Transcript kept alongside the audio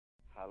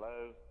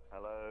Hello,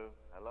 hello,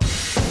 hello.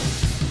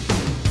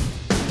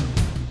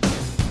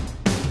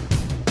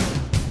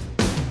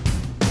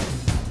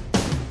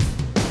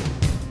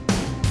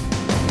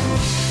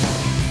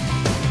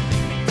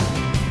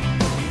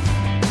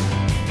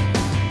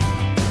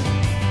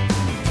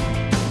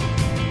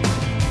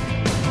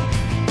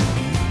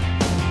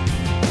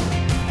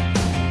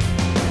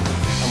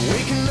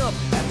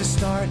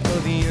 Start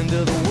of the end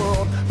of the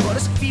world, but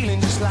it's feeling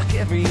just like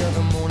every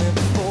other morning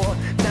before.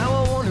 Now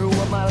I wonder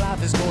what my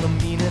life is gonna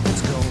mean if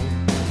it's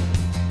gone.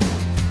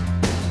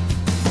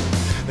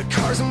 The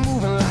cars are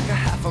moving like a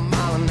half a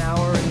mile an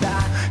hour, and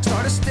I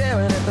started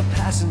staring at the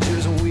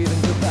passengers and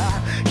waving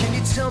goodbye. Can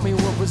you tell me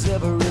what was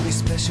ever really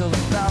special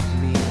about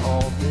me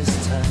all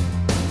this time?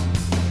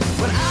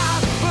 But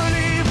I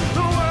believe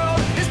the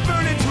world is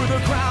burning to the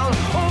ground.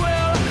 Oh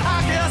well,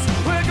 I guess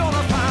we're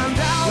gonna find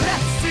out.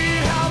 Let's see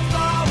how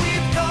far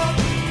we've come.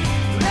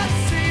 Let's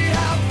see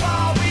how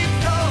far we've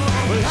come.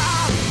 Well,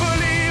 I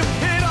believe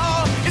it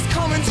all is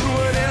coming to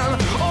an end.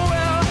 Oh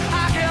well,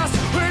 I guess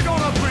we're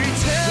gonna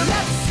pretend.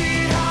 Let's see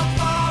how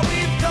far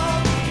we've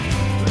come.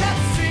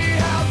 Let's see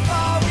how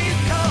far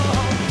we've come.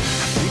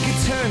 I think it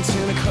turned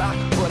 10 o'clock,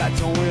 but I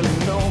don't really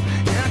know.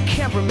 And I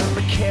can't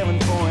remember caring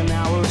for an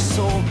hour or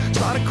so.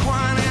 Started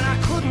crying and I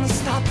couldn't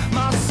stop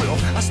myself.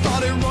 I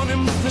started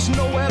running, but there's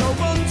nowhere to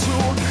run to.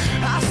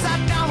 I sat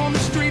down on the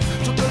street,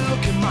 took a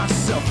look at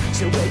myself.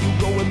 Said, where you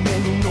going, man?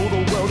 You know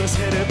the world is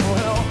headed for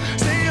hell.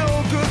 Say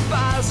your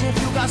goodbyes if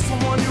you got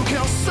someone you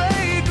can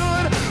say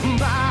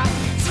goodbye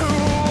to.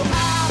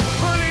 I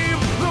believe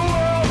the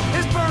world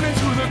is burning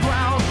to the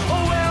ground.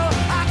 Oh well,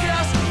 I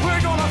guess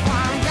we're gonna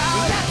find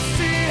out. Let's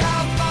see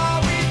how far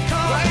we've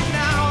come right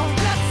now.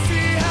 Let's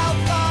see how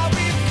far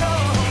we've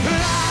come.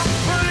 I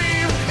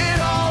believe it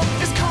all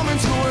is coming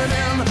to an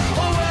end.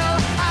 Oh well,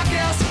 I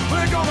guess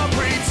we're gonna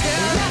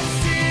pretend. Let's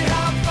see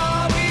how far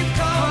we've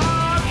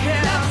come.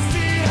 Yeah. Let's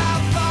see how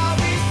far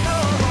we've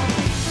come.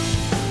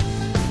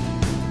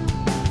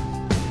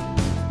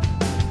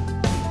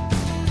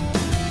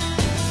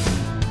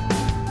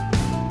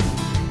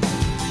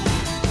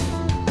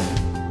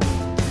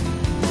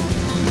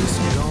 It's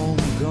gone,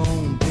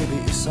 gone, baby,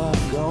 it's all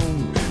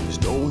gone.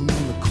 There's no one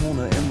in the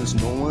corner and there's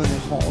no one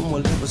at home.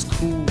 Well, it was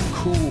cool,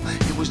 cool,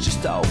 it was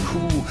just all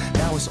cool.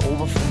 Now it's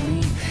over for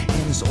me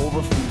and it's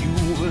over for you.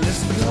 Well,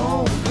 it's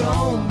gone,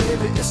 gone,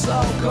 baby, it's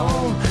all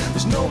gone.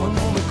 There's no one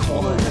on the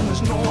corner and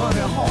there's no one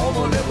at home.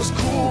 Well, it was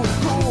cool,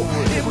 cool,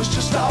 it was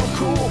just all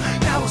cool.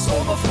 Now it's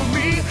over for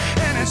me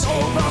and it's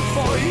over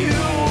for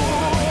you.